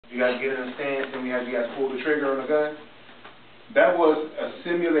You guys get in a stance and we have you guys pull the trigger on the gun. That was a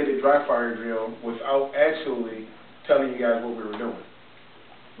simulated dry fire drill without actually telling you guys what we were doing.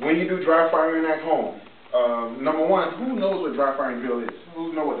 When you do dry firing at home, number one, who knows what dry firing drill is?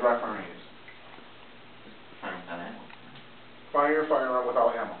 Who knows what dry firing is? Fire your firearm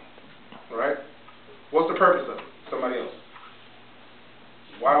without ammo. Right? What's the purpose of it? Somebody else.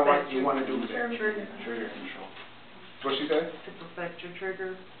 Why do you want to do that? Trigger control. What she said? To perfect your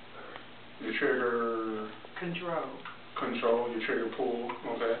trigger. Your trigger control, your trigger pull.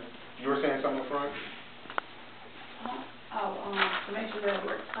 Okay. You were saying something up front? To make sure that it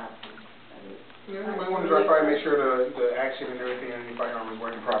works properly. Yeah, you might want to dry fire, make sure the action and everything on your firearm is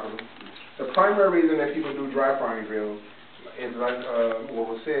working properly. The primary reason that people do dry firing drills is, like what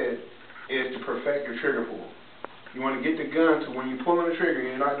was said, is to perfect your trigger pull. You want to get the gun to when you pull on the trigger,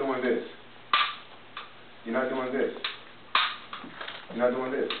 you're not doing this. You're not doing this. You're not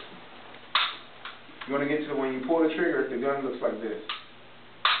doing this. You want to get to when you pull the trigger, the gun looks like this.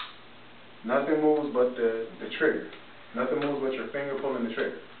 Nothing moves but the trigger. Nothing moves but your finger pulling the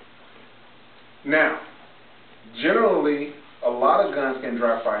trigger. Now, generally, a lot of guns can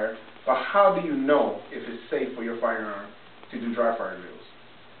dry fire, but how do you know if it's safe for your firearm to do dry fire drills?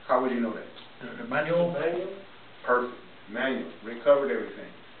 How would you know that? The manual? Perfect. Manual. Rick covered everything.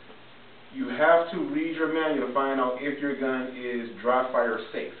 You have to read your manual to find out if your gun is dry fire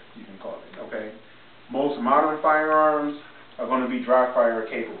safe, you can call it, okay? Most modern firearms are going to be dry fire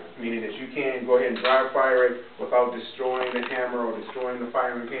capable, meaning that you can go ahead and dry fire it without destroying the hammer or destroying the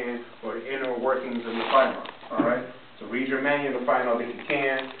firing pin or the inner workings of your firearm, alright? So read your manual to find out that you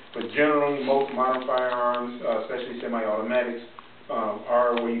can, but generally most modern firearms, especially semi-automatics,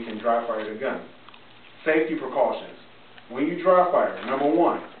 are where you can dry fire the gun. Safety precautions. When you dry fire, number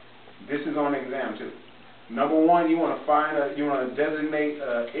one, this is on exam too. Number one, you want to designate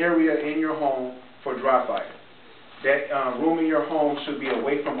an area in your home for dry fire. That room in your home should be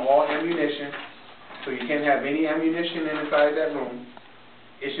away from all ammunition, so you can't have any ammunition inside that room.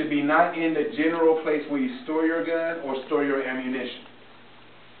 It should be not in the general place where you store your gun or store your ammunition.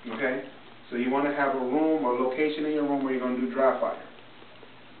 Okay? So you want to have a room or location in your room where you're going to do dry fire.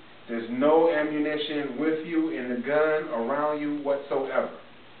 There's no ammunition with you in the gun, around you whatsoever.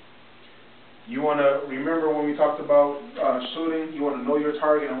 You want to remember when we talked about shooting, you want to know your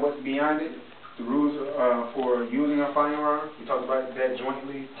target and what's beyond it. The rules for using a firearm, we talked about that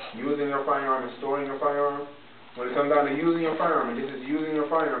jointly, using your firearm and storing your firearm. When it comes down to using your firearm, and this is using your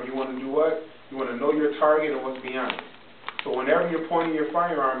firearm, you want to do what? You want to know your target and what's beyond it. So whenever you're pointing your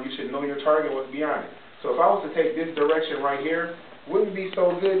firearm, you should know your target and what's beyond it. So if I was to take this direction right here, wouldn't be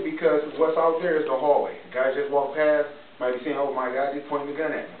so good because what's out there is the hallway. The guy just walked past, might be saying, oh my God, he's pointing the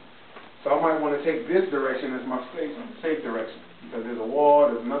gun at me. So I might want to take this direction as my safe direction. Because there's a wall,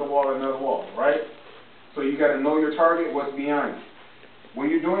 there's another wall, right? So you got to know your target, what's beyond it. When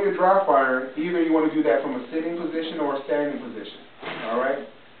you're doing your dry fire, either you want to do that from a sitting position or a standing position, all right?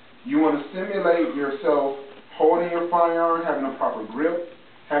 You want to simulate yourself holding your firearm, having a proper grip,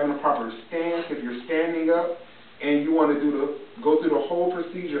 having a proper stance if you're standing up, and you want to go through the whole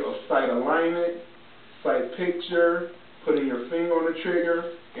procedure of sight alignment, sight picture, putting your finger on the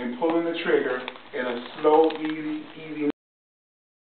trigger, and pulling the trigger in a slow, easy